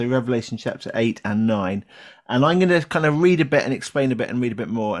Revelation chapter 8 and 9. And I'm going to kind of read a bit and explain a bit and read a bit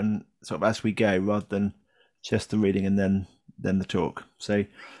more and sort of as we go rather than just the reading and then the talk. So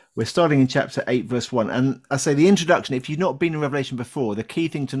we're starting in chapter 8 verse 1. And I say the introduction, if you've not been in Revelation before, the key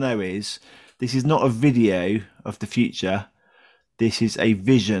thing to know is this is not a video of the future. This is a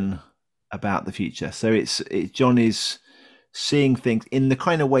vision about the future. So it's John is seeing things in the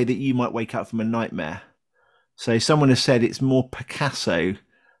kind of way that you might wake up from a nightmare. So someone has said it's more Picasso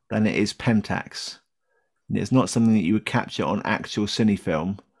than it is Pentax. And it's not something that you would capture on actual cine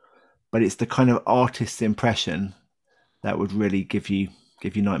film, but it's the kind of artist's impression that would really give you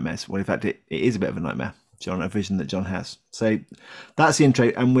nightmares. Well, in fact, it is a bit of a nightmare, John, a vision that John has. So that's the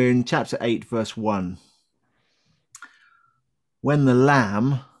intro, and we're in chapter 8, verse 1. When the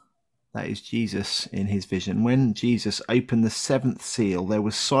Lamb, that is Jesus in his vision, when Jesus opened the seventh seal, there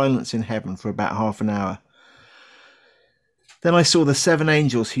was silence in heaven for about half an hour. Then I saw the seven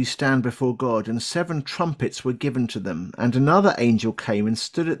angels who stand before God, and seven trumpets were given to them. And another angel came and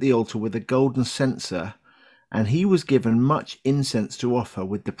stood at the altar with a golden censer, and he was given much incense to offer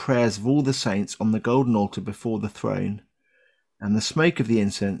with the prayers of all the saints on the golden altar before the throne. And the smoke of the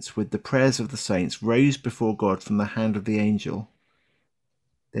incense with the prayers of the saints rose before God from the hand of the angel.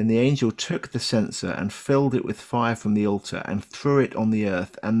 Then the angel took the censer and filled it with fire from the altar and threw it on the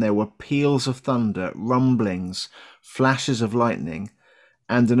earth, and there were peals of thunder, rumblings, flashes of lightning,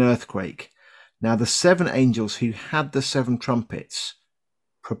 and an earthquake. Now the seven angels who had the seven trumpets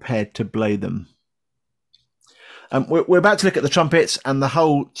prepared to blow them. We're about to look at the trumpets, and the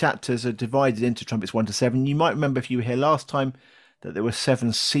whole chapters are divided into trumpets 1 to 7. You might remember, if you were here last time, that there were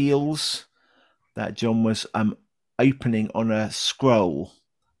seven seals that John was opening on a scroll.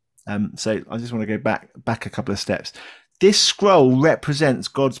 So I just want to go back a couple of steps. This scroll represents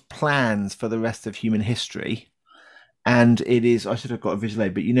God's plans for the rest of human history. And it is, I should have got a visual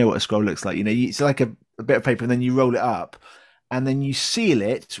aid, but you know what a scroll looks like. You know, it's like a bit of paper, and then you roll it up, and then you seal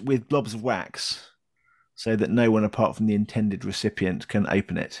it with blobs of wax so that no one apart from the intended recipient can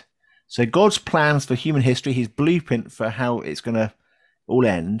open it. So God's plans for human history, his blueprint for how it's going to all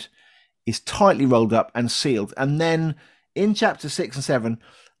end, is tightly rolled up and sealed. And then in chapter 6 and 7,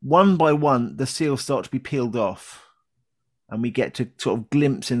 one by one, the seals start to be peeled off, and we get to sort of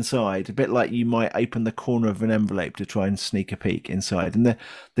glimpse inside, a bit like you might open the corner of an envelope to try and sneak a peek inside. And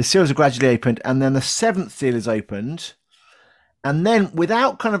the seals are gradually opened, and then the seventh seal is opened. And then,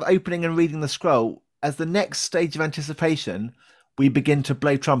 without kind of opening and reading the scroll, as the next stage of anticipation, we begin to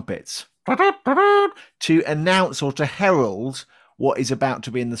blow trumpets to announce or to herald what is about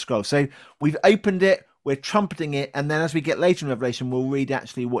to be in the scroll. So we've opened it, we're trumpeting it, and then as we get later in Revelation, we'll read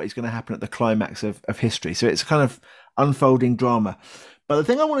actually what is going to happen at the climax of history. So it's a kind of unfolding drama. But the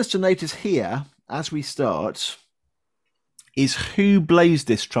thing I want us to notice here, as we start, is who blows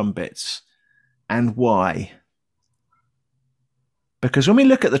these trumpets and why. Because when we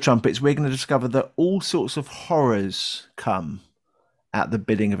look at the trumpets, we're going to discover that all sorts of horrors come at the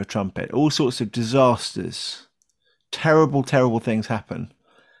bidding of a trumpet. All sorts of disasters, terrible, terrible things happen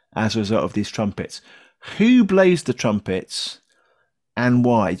as a result of these trumpets. Who blows the trumpets and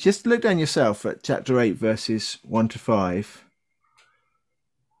why? Just look down yourself at chapter 8, verses 1 to 5.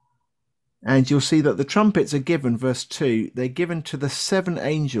 And you'll see that the trumpets are given, verse 2, they're given to the seven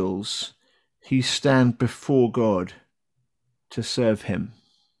angels who stand before God to serve him.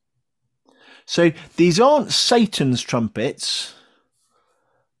 So these aren't Satan's trumpets,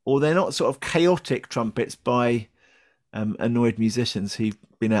 or they're not sort of chaotic trumpets by annoyed musicians who've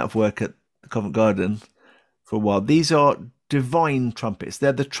been out of work at the Covent Garden for a while. These are divine trumpets.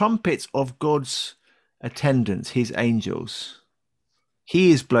 They're the trumpets of God's attendants, his angels.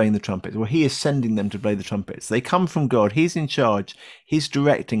 He is blowing the trumpets, or he is sending them to blow the trumpets. They come from God. He's in charge. He's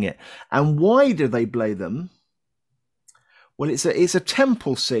directing it. And why do they blow them? Well, it's a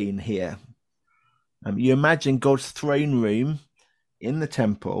temple scene here. You imagine God's throne room in the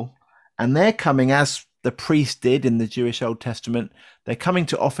temple, and they're coming, as the priest did in the Jewish Old Testament, they're coming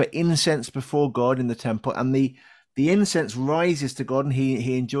to offer incense before God in the temple, and the incense rises to God, and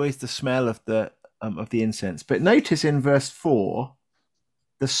he enjoys the smell of the incense. But notice in verse 4,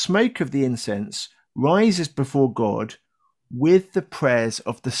 the smoke of the incense rises before God with the prayers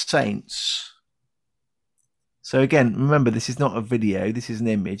of the saints. So again, remember, this is not a video, this is an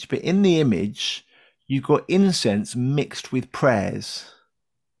image, but in the image, you've got incense mixed with prayers,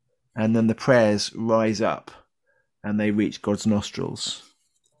 and then the prayers rise up and they reach God's nostrils.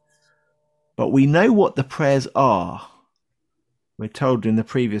 But we know what the prayers are. We're told in the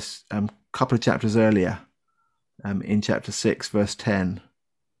previous couple of chapters earlier, in chapter 6, verse 10.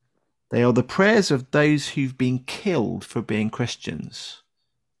 They are the prayers of those who've been killed for being Christians.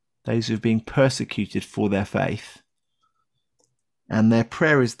 those who have been persecuted for their faith. And their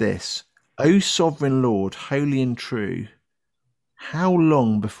prayer is this: O sovereign Lord, holy and true, how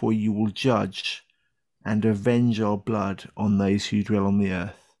long before you will judge and avenge our blood on those who dwell on the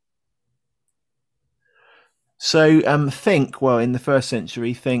earth? So think, well, in the first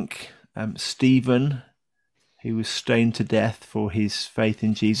century, think Stephen, who was stoned to death for his faith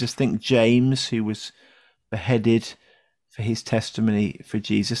in Jesus. Think James, who was beheaded for his testimony for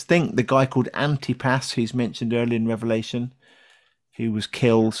Jesus. Think the guy called Antipas, who's mentioned earlier in Revelation, who was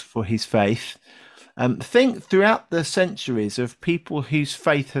killed for his faith. Think throughout the centuries of people whose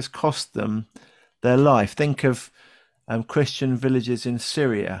faith has cost them their life. Think of Christian villages in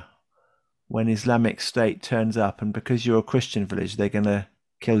Syria when Islamic State turns up, and because you're a Christian village, they're going to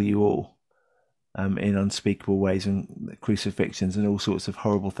kill you all in unspeakable ways, and crucifixions and all sorts of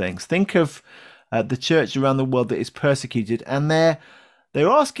horrible things. Think of the church around the world that is persecuted, and they're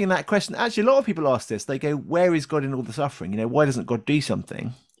asking that question. Actually, a lot of people ask this. They go, where is God in all the suffering? Why doesn't God do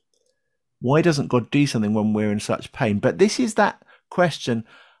something? Why doesn't God do something when we're in such pain? But this is that question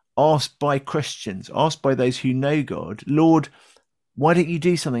asked by Christians, asked by those who know God. Lord, why don't you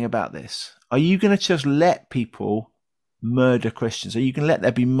do something about this? Are you going to just let people murder Christians? Are you going to let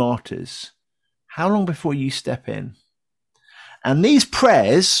there be martyrs? How long before you step in? And these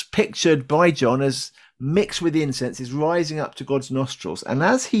prayers, pictured by John as mixed with incense, is rising up to God's nostrils. And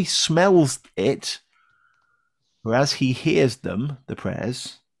as he smells it, or as he hears them, the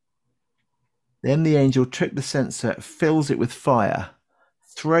prayers, then the angel took the censer, fills it with fire,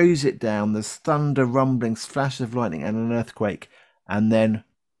 throws it down. There's thunder, rumblings, flashes of lightning, and an earthquake. And then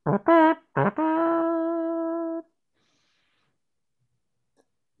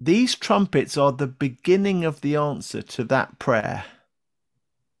these trumpets are the beginning of the answer to that prayer.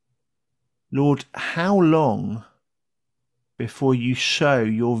 Lord, how long before you show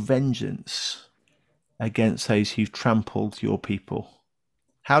your vengeance against those who've trampled your people?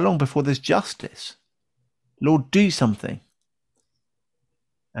 How long before there's justice? Lord, do something.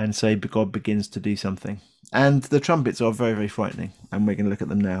 And so God begins to do something. And the trumpets are very, very frightening. And we're going to look at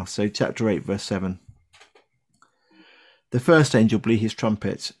them now. So chapter 8, verse 7. The first angel blew his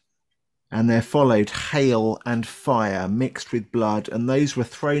trumpet, and there followed hail and fire mixed with blood, and those were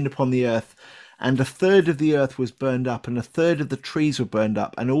thrown upon the earth. And a third of the earth was burned up, and a third of the trees were burned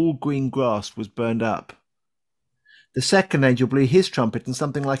up, and all green grass was burned up. The second angel blew his trumpet, and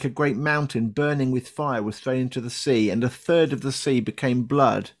something like a great mountain burning with fire was thrown into the sea, and a third of the sea became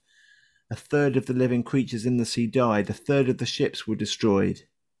blood. A third of the living creatures in the sea died. A third of the ships were destroyed.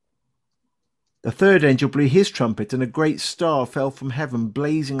 The third angel blew his trumpet, and a great star fell from heaven,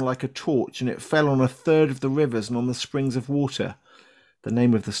 blazing like a torch, and it fell on a third of the rivers and on the springs of water. The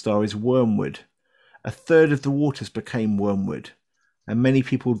name of the star is Wormwood. A third of the waters became wormwood, and many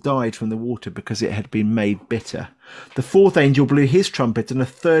people died from the water because it had been made bitter. The fourth angel blew his trumpet, and a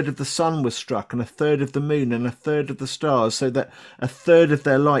third of the sun was struck, and a third of the moon, and a third of the stars, so that a third of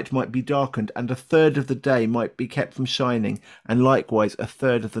their light might be darkened, and a third of the day might be kept from shining, and likewise a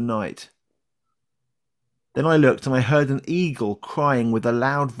third of the night. Then I looked, and I heard an eagle crying with a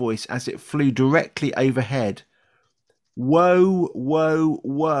loud voice as it flew directly overhead. Woe, woe,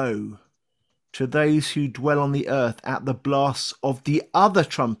 woe to those who dwell on the earth at the blasts of the other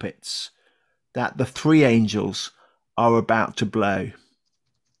trumpets that the three angels are about to blow.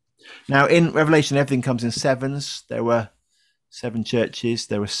 Now, in Revelation, everything comes in sevens. There were 7 churches,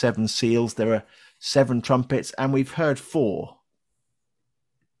 there were 7 seals, there are 7 trumpets, and we've heard 4.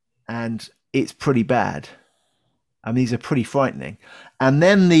 And it's pretty bad. I mean, these are pretty frightening. And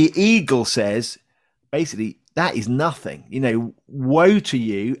then the eagle says, basically, that is nothing. Woe to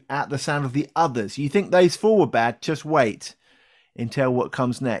you at the sound of the others. You think those 4 were bad? Just wait until what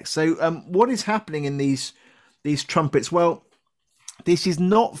comes next. So what is happening in these trumpets? Well, this is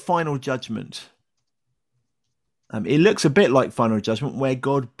not final judgment. It looks a bit like final judgment, where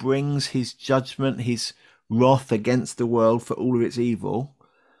God brings his judgment, his wrath against the world for all of its evil.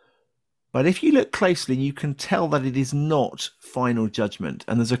 But if you look closely, you can tell that it is not final judgment.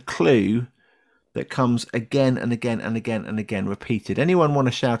 And there's a clue that comes again and again and again and again, repeated. Anyone want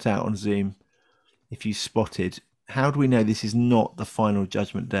to shout out on Zoom if you spotted? How do we know this is not the final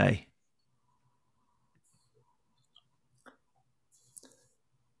judgment day?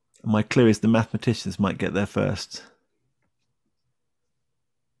 My clue is the mathematicians might get there first.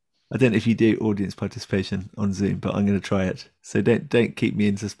 I don't know if you do audience participation on Zoom, but I'm going to try it. So don't keep me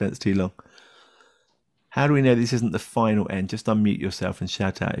in suspense too long. How do we know this isn't the final end? Just unmute yourself and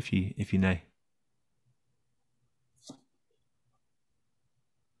shout out if you know.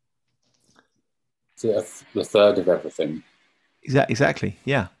 The third of everything. Exactly.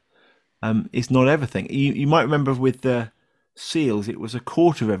 Yeah. is not everything. You might remember with the seals, it was a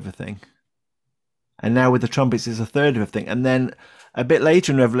quarter of everything. And now with the trumpets, it's a third of everything. And then a bit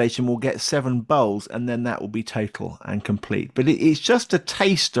later in Revelation, we'll get 7 bowls, and then that will be total and complete. But it's just a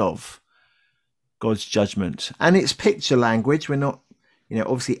taste of God's judgment. And it's picture language. We're not,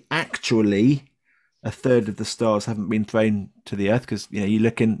 obviously, actually, a third of the stars haven't been thrown to the earth because, you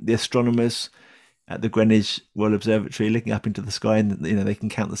look in the astronomers at the Greenwich Royal Observatory looking up into the sky, and, they can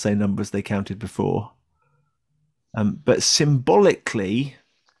count the same numbers they counted before. But symbolically,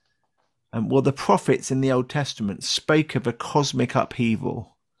 well, the prophets in the Old Testament spoke of a cosmic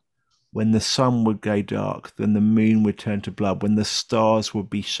upheaval when the sun would go dark, then the moon would turn to blood, when the stars would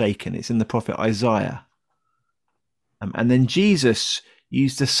be shaken. It's in the prophet Isaiah. And then Jesus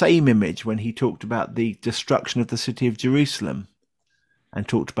used the same image when he talked about the destruction of the city of Jerusalem and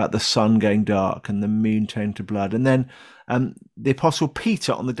talked about the sun going dark and the moon turning to blood. And then the apostle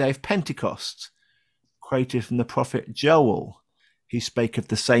Peter on the day of Pentecost quoted from the prophet Joel, who spoke of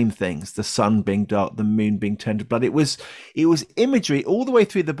the same things, the sun being dark, the moon being turned to blood. It was imagery all the way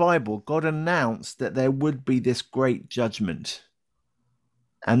through the Bible. God announced that there would be this great judgment.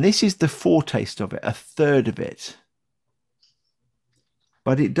 And this is the foretaste of it, a third of it.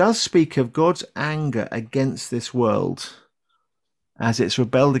 But it does speak of God's anger against this world as it's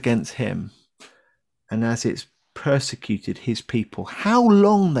rebelled against him and as it's persecuted his people. How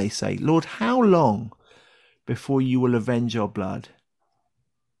long, they say, Lord, how long before you will avenge our blood?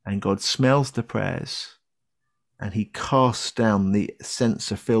 And God smells the prayers and he casts down the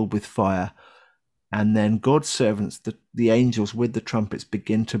censer filled with fire. And then God's servants, the angels with the trumpets,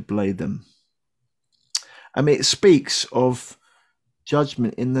 begin to blow them. I mean, it speaks of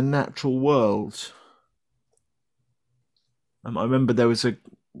judgment in the natural world. I remember there was a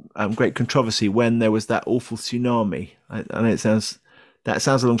great controversy when there was that awful tsunami. I know that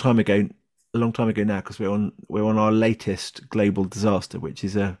sounds a long time ago now, because we're on our latest global disaster, which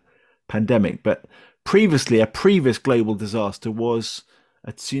is a pandemic. But previously, a previous global disaster was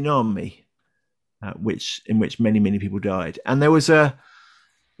a tsunami, in which many people died. And there was it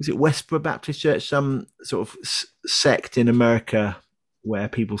Westboro Baptist Church, some sort of sect in America, where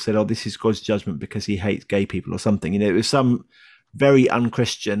people said, "Oh, this is God's judgment because he hates gay people," or something. It was some very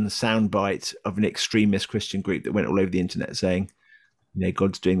unchristian soundbite of an extremist Christian group that went all over the internet saying,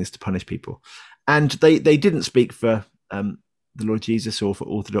 God's doing this to punish people. And they didn't speak for the Lord Jesus or for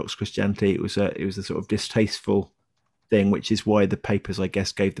Orthodox Christianity. It was a sort of distasteful thing, which is why the papers, I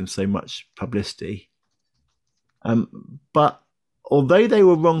guess, gave them so much publicity. But although they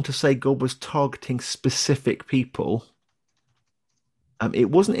were wrong to say God was targeting specific people,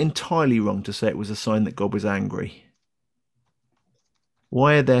 it wasn't entirely wrong to say it was a sign that God was angry.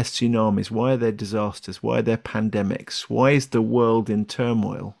 Why are there tsunamis? Why are there disasters? Why are there pandemics? Why is the world in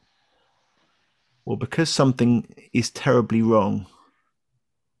turmoil? Well, because something is terribly wrong.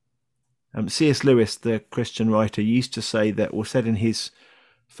 C.S. Lewis, the Christian writer, used to say that, or said in his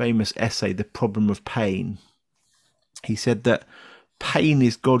famous essay, The Problem of Pain, he said that pain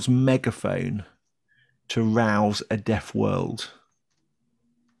is God's megaphone to rouse a deaf world.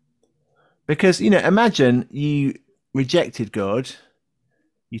 Because, imagine you rejected God,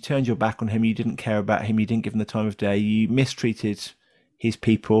 you turned your back on him, you didn't care about him, you didn't give him the time of day, you mistreated his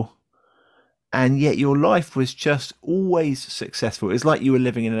people, and yet your life was just always successful. It's like you were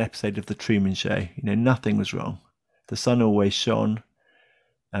living in an episode of The Truman Show. Nothing was wrong. The sun always shone.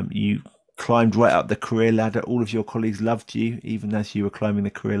 You climbed right up the career ladder. All of your colleagues loved you, even as you were climbing the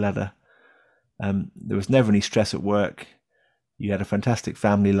career ladder. There was never any stress at work. You had a fantastic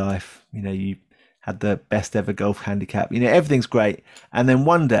family life. You had the best ever golf handicap. Everything's great. And then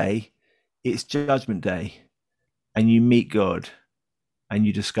one day, it's Judgment Day, and you meet God, and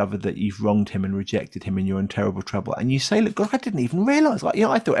you discover that you've wronged him and rejected him, and you're in terrible trouble. And you say, "Look, God, I didn't even realize.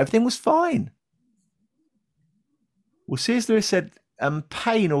 I thought everything was fine." Well, C.S. Lewis said,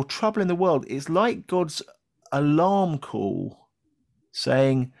 pain or trouble in the world is like God's alarm call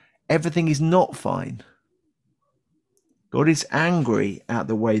saying everything is not fine. God is angry at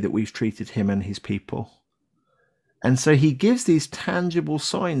the way that we've treated him and his people. And so he gives these tangible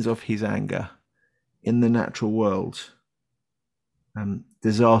signs of his anger in the natural world.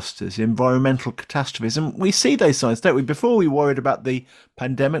 Disasters, environmental catastrophes. And we see those signs, don't we? Before we worried about the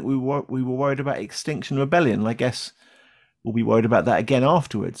pandemic, we were worried about extinction rebellion. And I guess we'll be worried about that again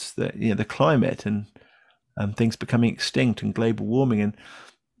afterwards, the climate and things becoming extinct and global warming. And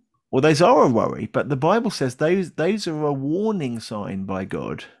well, those are a worry, but the Bible says those are a warning sign by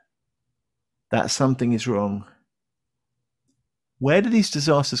God that something is wrong. Where do these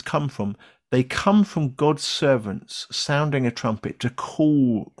disasters come from? they come from God's servants sounding a trumpet to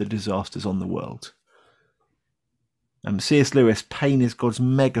call the disasters on the world. C.S. Lewis, pain is God's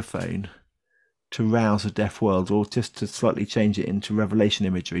megaphone to rouse a deaf world, or just to slightly change it into Revelation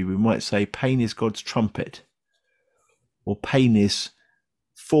imagery, we might say pain is God's trumpet, or pain is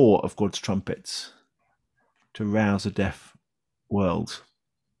 4 of God's trumpets to rouse a deaf world.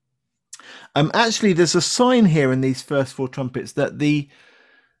 Actually, there's a sign here in these first 4 trumpets that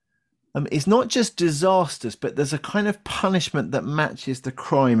it's not just disasters, but there's a kind of punishment that matches the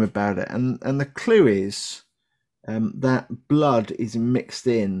crime about it. And the clue is that blood is mixed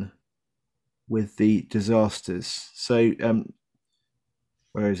in with the disasters. So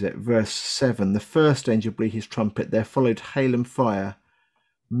where is it? Verse 7, the first angel blew his trumpet, there followed hail and fire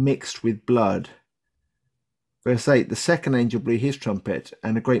mixed with blood. Verse 8, the second angel blew his trumpet,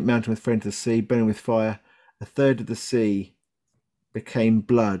 and a great mountain was thrown into the sea, burning with fire. A third of the sea became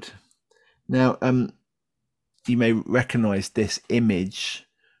blood. Now, you may recognize this image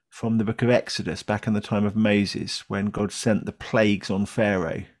from the book of Exodus, back in the time of Moses, when God sent the plagues on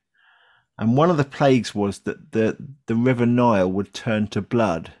Pharaoh. And one of the plagues was that the river Nile would turn to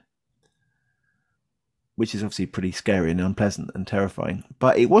blood, which is obviously pretty scary and unpleasant and terrifying.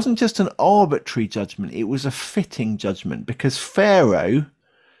 But it wasn't just an arbitrary judgment, it was a fitting judgment, because Pharaoh,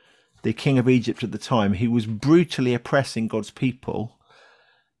 the king of Egypt at the time, who was brutally oppressing God's people,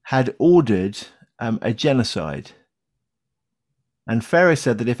 had ordered a genocide. And Pharaoh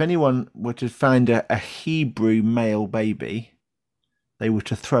said that if anyone were to find a Hebrew male baby, they were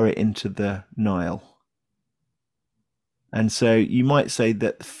to throw it into the Nile. And so you might say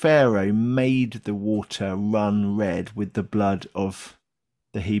that Pharaoh made the water run red with the blood of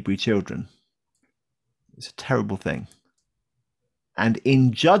the Hebrew children. It's a terrible thing. And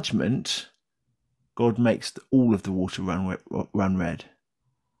in judgment, God makes all of the water run red.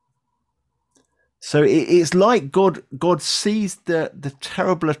 So it's like God sees the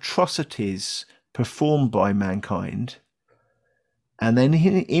terrible atrocities performed by mankind, and then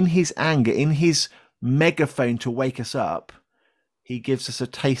in his anger, in his megaphone to wake us up, he gives us a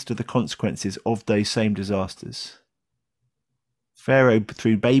taste of the consequences of those same disasters. Pharaoh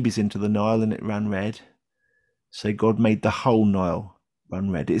threw babies into the Nile and it ran red. So God made the whole Nile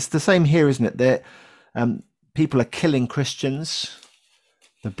run red. It's the same here, isn't it? That people are killing Christians.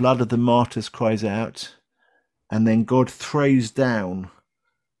 The blood of the martyrs cries out. And then God throws down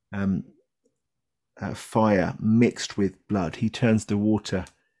fire mixed with blood. He turns the water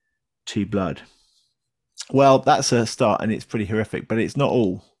to blood. Well, that's a start, and it's pretty horrific, but it's not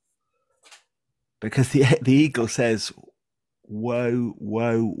all. Because the eagle says, woe,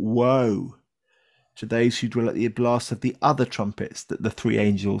 woe, woe to those who dwell at the blast of the other trumpets that the 3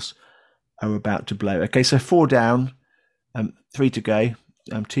 angels are about to blow. Okay, so 4 down, 3 to go,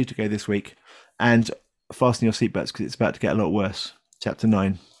 2 to go this week, and fasten your seatbelts because it's about to get a lot worse. Chapter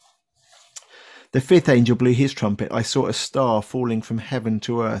 9. The 5th angel blew his trumpet. I saw a star falling from heaven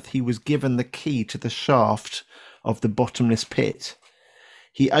to earth. He was given the key to the shaft of the bottomless pit.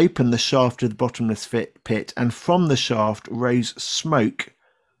 He opened the shaft of the bottomless pit, and from the shaft rose smoke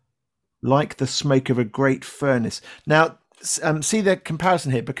like the smoke of a great furnace. Now, see the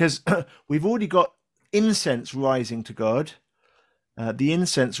comparison here, because we've already got incense rising to God. The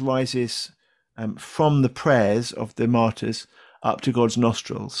incense rises from the prayers of the martyrs up to God's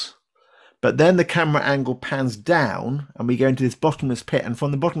nostrils. But then the camera angle pans down and we go into this bottomless pit, and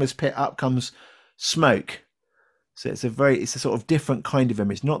from the bottomless pit up comes smoke. So it's a sort of different kind of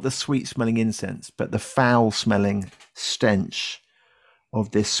image, not the sweet smelling incense, but the foul smelling stench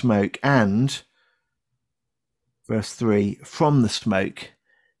of this smoke. And verse 3, from the smoke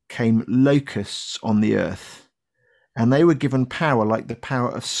came locusts on the earth, and they were given power like the power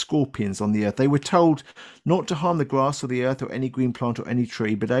of scorpions on the earth. They were told not to harm the grass or the earth or any green plant or any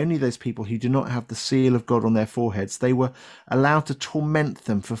tree, but only those people who do not have the seal of God on their foreheads. They were allowed to torment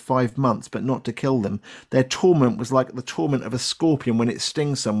them for 5 months, but not to kill them. Their torment was like the torment of a scorpion when it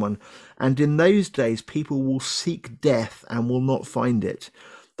stings someone. And in those days, people will seek death and will not find it.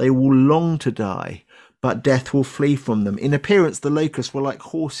 They will long to die, but death will flee from them. In appearance, the locusts were like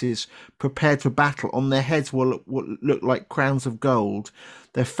horses prepared for battle. On their heads will look like crowns of gold.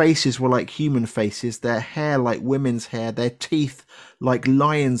 Their faces were like human faces, their hair like women's hair, their teeth like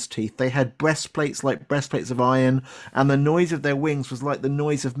lions' teeth. They had breastplates like breastplates of iron, and the noise of their wings was like the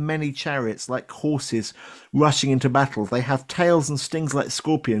noise of many chariots, like horses rushing into battle. They have tails and stings like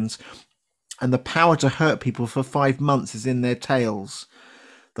scorpions, and the power to hurt people for 5 months is in their tails.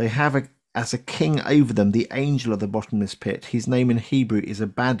 They have as a king over them the angel of the bottomless pit. His name in Hebrew is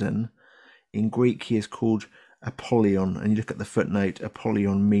Abaddon. In Greek, he is called Apollyon. And you look at the footnote,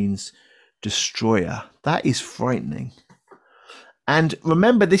 Apollyon means destroyer. That is frightening. And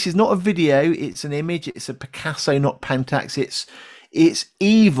remember, this is not a video, it's an image, it's a Picasso, not Pentax. It's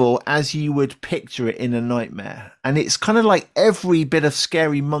evil as you would picture it in a nightmare. And it's kind of like every bit of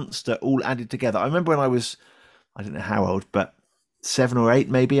scary monster all added together. I remember when I was, I don't know how old, but 7 or 8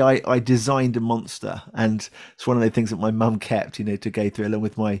 maybe, I designed a monster. And it's one of the things that my mum kept, to go through along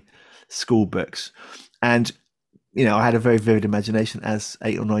with my school books. And I had a very vivid imagination, as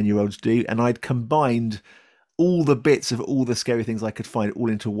 8 or 9 year olds do, and I'd combined all the bits of all the scary things I could find all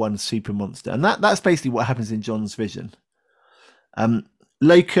into one super monster. And that's basically what happens in John's vision.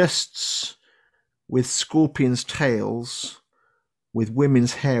 Locusts with scorpions' tails, with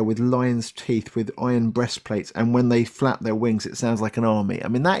women's hair, with lions' teeth, with iron breastplates, and when they flap their wings, it sounds like an army. I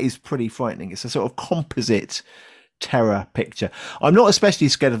mean, that is pretty frightening. It's a sort of composite terror picture. I'm not especially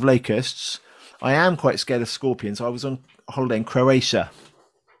scared of locusts. I am quite scared of scorpions. I was on holiday in Croatia,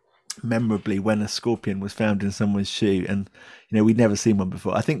 memorably, when a scorpion was found in someone's shoe, and we'd never seen one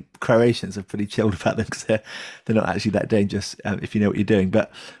before. I think Croatians are pretty chilled about them because they're not actually that dangerous, if you know what you're doing,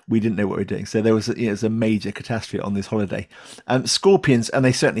 but we didn't know what we were doing, so there was it was a major catastrophe on this holiday. Scorpions, and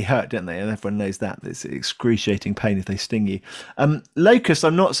they certainly hurt, don't they? And everyone knows that it's excruciating pain if they sting you. Locusts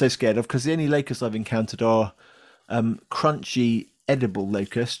I'm not so scared of, because the only locusts I've encountered are crunchy edible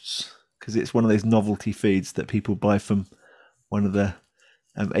locusts, because it's one of those novelty foods that people buy from one of the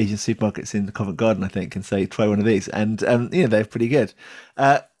Asian supermarkets in Covent Garden, I think, and say, try one of these. And, they're pretty good.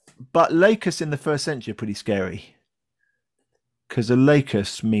 But locusts in the first century are pretty scary, because a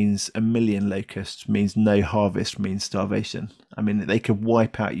locust means a million locusts, means no harvest, means starvation. I mean, they could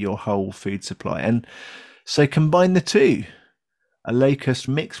wipe out your whole food supply. And so combine the two. A locust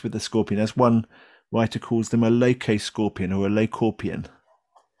mixed with a scorpion, as one writer calls them, a loco-scorpion or a locorpion,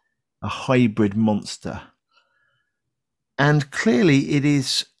 a hybrid monster. And clearly it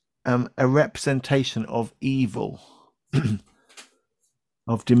is a representation of evil,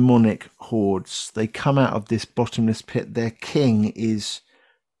 of demonic hordes. They come out of this bottomless pit. Their king is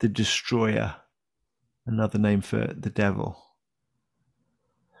the destroyer, another name for the devil.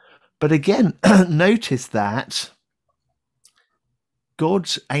 But again, notice that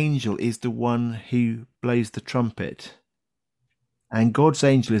God's angel is the one who blows the trumpet. And God's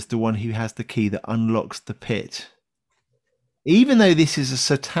angel is the one who has the key that unlocks the pit. Even though this is a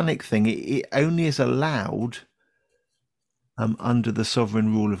satanic thing, it only is allowed under the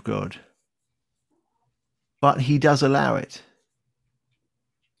sovereign rule of God. But he does allow it.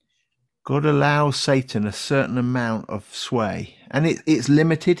 God allows Satan a certain amount of sway. And it's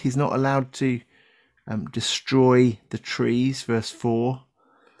limited. He's not allowed to destroy the trees, verse 4.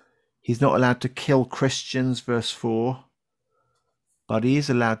 He's not allowed to kill Christians, verse 4. But he is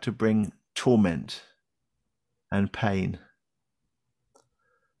allowed to bring torment and pain.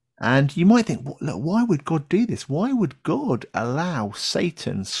 And you might think, look, why would God do this? Why would God allow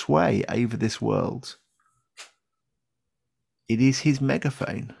Satan sway over this world? It is his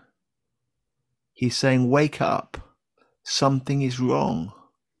megaphone. He's saying, wake up. Something is wrong.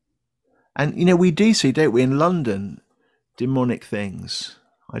 And, we do see, don't we, in London, demonic things.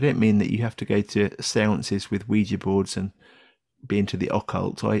 I don't mean that you have to go to seances with Ouija boards and be into the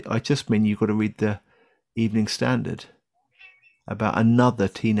occult. I just mean you've got to read the Evening Standard about another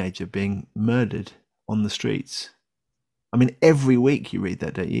teenager being murdered on the streets. I mean, every week you read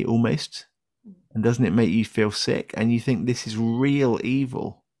that, don't you, almost? And doesn't it make you feel sick? And you think this is real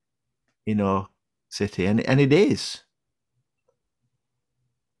evil in our city. And it is.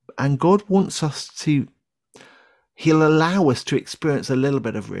 And God wants us to, he'll allow us to experience a little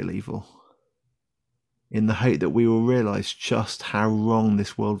bit of real evil, in the hope that we will realize just how wrong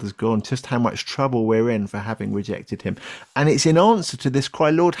this world has gone, just how much trouble we're in for having rejected him. And it's in answer to this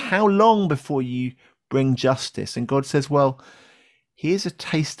cry, Lord, how long before you bring justice? And God says, well, here's a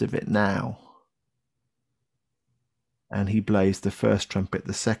taste of it now. And he blows the first trumpet,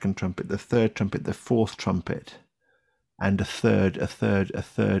 the second trumpet, the third trumpet, the fourth trumpet, and a third, a third, a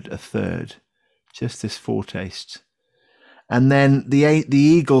third, a third. Just this foretaste. And then the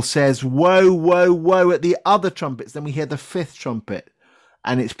eagle says, woe, woe, woe at the other trumpets. Then we hear the fifth trumpet,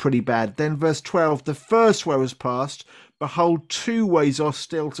 and it's pretty bad. Then verse 12, the first woe has passed. Behold, 2 woes are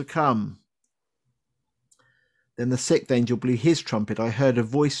still to come. Then the sixth angel blew his trumpet. I heard a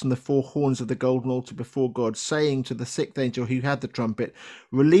voice from the 4 horns of the golden altar before God, saying to the sixth angel who had the trumpet,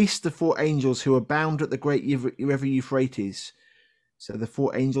 release the 4 angels who are bound at the great river Euphrates. So the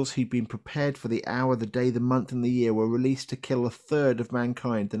 4 angels who'd been prepared for the hour, the day, the month, and the year were released to kill 1/3 of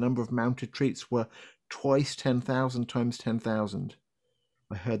mankind. The number of mounted troops were twice 10,000 times 10,000.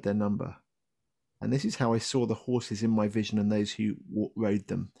 I heard their number. And this is how I saw the horses in my vision and those who rode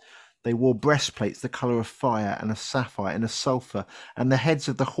them. They wore breastplates the colour of fire and of sapphire and of sulphur, and the heads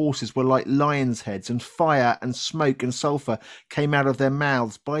of the horses were like lions' heads, and fire and smoke and sulphur came out of their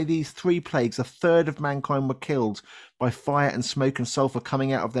mouths. By these three plagues, a third of mankind were killed, by fire and smoke and sulphur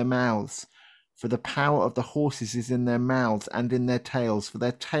coming out of their mouths. For the power of the horses is in their mouths and in their tails, for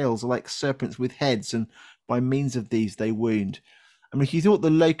their tails are like serpents with heads, and by means of these they wound. I mean, if you thought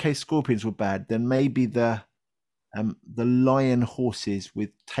the locust scorpions were bad, then maybe the lion horses with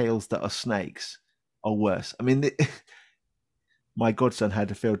tails that are snakes are worse. I mean, my godson had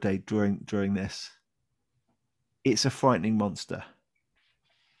a field day during this. It's a frightening monster.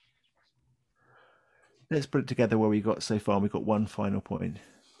 Let's put it together where we got so far. We've got one final point.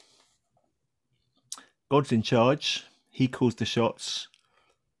 God's in charge. He calls the shots.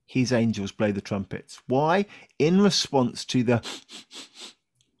 His angels blow the trumpets. Why? In response to the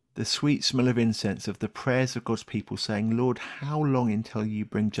sweet smell of incense of the prayers of God's people, saying, Lord, how long until you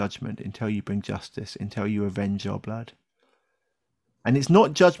bring judgment, until you bring justice, until you avenge our blood? And it's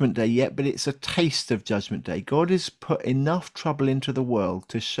not Judgment Day yet, but it's a taste of Judgment Day. God has put enough trouble into the world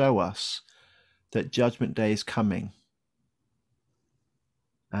to show us that Judgment Day is coming.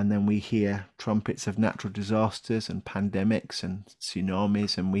 And then we hear trumpets of natural disasters and pandemics and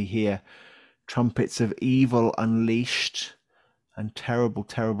tsunamis, and we hear trumpets of evil unleashed and terrible,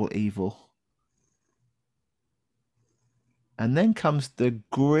 terrible evil. And then comes the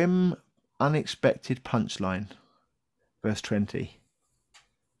grim, unexpected punchline, verse 20.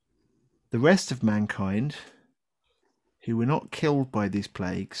 The rest of mankind, who were not killed by these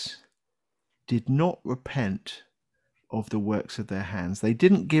plagues, did not repent of the works of their hands. They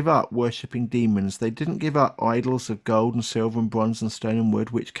didn't give up worshipping demons. They didn't give up idols of gold and silver and bronze and stone and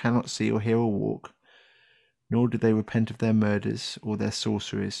wood, which cannot see or hear or walk. Nor did they repent of their murders or their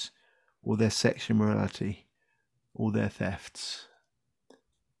sorceries or their sexual immorality or their thefts.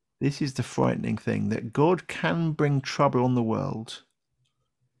 This is the frightening thing, that God can bring trouble on the world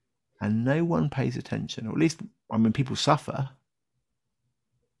and no one pays attention. Or at least, I mean, people suffer,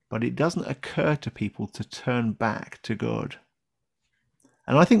 but it doesn't occur to people to turn back to God.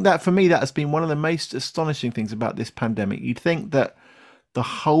 And I think that for me, that has been one of the most astonishing things about this pandemic. You'd think that the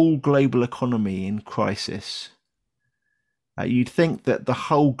whole global economy in crisis, you'd think that the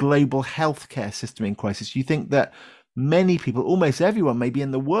whole global healthcare system in crisis, you think that many people, almost everyone maybe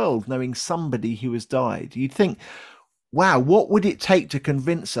in the world, knowing somebody who has died. You'd think, wow, what would it take to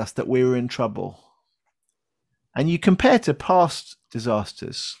convince us that we were in trouble? And you compare to past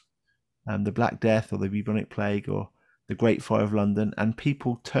disasters, the Black Death or the bubonic plague or the Great Fire of London, and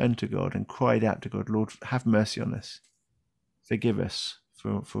people turned to God and cried out to God, Lord, have mercy on us. Forgive us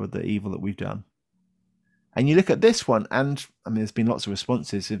for the evil that we've done. And you look at this one, and I mean, there's been lots of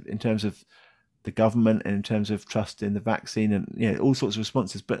responses in terms of the government and in terms of trust in the vaccine and all sorts of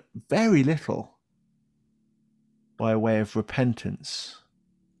responses, but very little by way of repentance,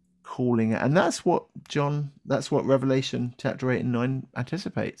 calling it. And that's what Revelation chapter 8 and 9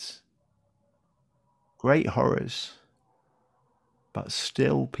 anticipates. Great horrors, but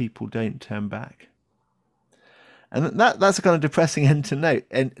still people don't turn back. And that's a kind of depressing note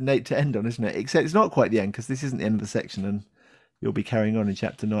to end on, isn't it? Except it's not quite the end, because this isn't the end of the section, and you'll be carrying on in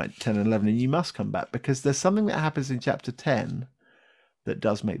chapter 9, 10 and 11, and you must come back, because there's something that happens in chapter 10 that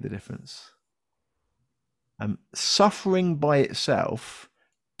does make the difference. Suffering by itself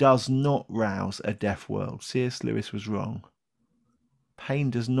does not rouse a deaf world. C.S. Lewis was wrong. Pain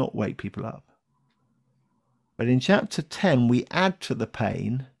does not wake people up. But in chapter 10, we add to the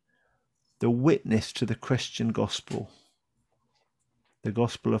pain the witness to the Christian gospel, the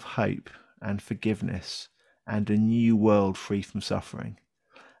gospel of hope and forgiveness and a new world free from suffering.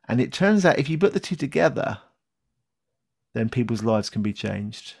 And it turns out if you put the two together, then people's lives can be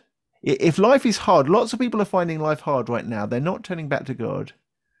changed. If life is hard, lots of people are finding life hard right now. They're not turning back to God.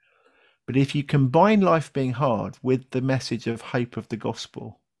 But if you combine life being hard with the message of hope of the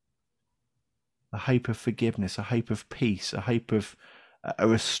gospel, a hope of forgiveness, a hope of peace, a hope of a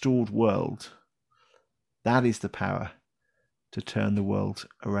restored world, that is the power to turn the world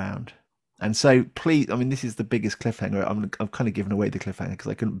around. And so please, I mean, this is the biggest cliffhanger. I've kind of given away the cliffhanger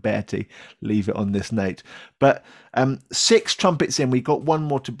because I couldn't bear to leave it on this note. But 6 trumpets in, we've got one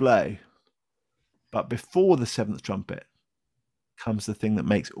more to blow. But before the 7th trumpet comes the thing that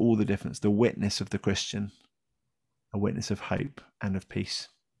makes all the difference, the witness of the Christian, a witness of hope and of peace.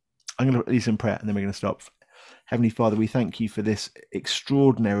 I'm going to lead some prayer and then we're going to stop. Heavenly Father, we thank you for this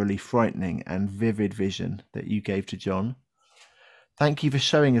extraordinarily frightening and vivid vision that you gave to John. Thank you for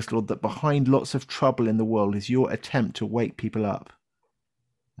showing us, Lord, that behind lots of trouble in the world is your attempt to wake people up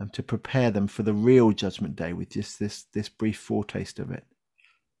and to prepare them for the real judgment day with just this brief foretaste of it.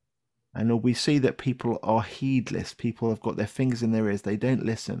 And Lord, we see that people are heedless. People have got their fingers in their ears. They don't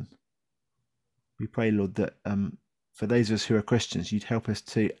listen. We pray, Lord, that for those of us who are Christians, you'd help us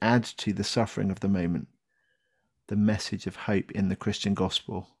to add to the suffering of the moment the message of hope in the Christian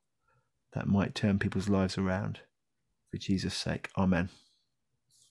gospel that might turn people's lives around. For Jesus' sake, amen.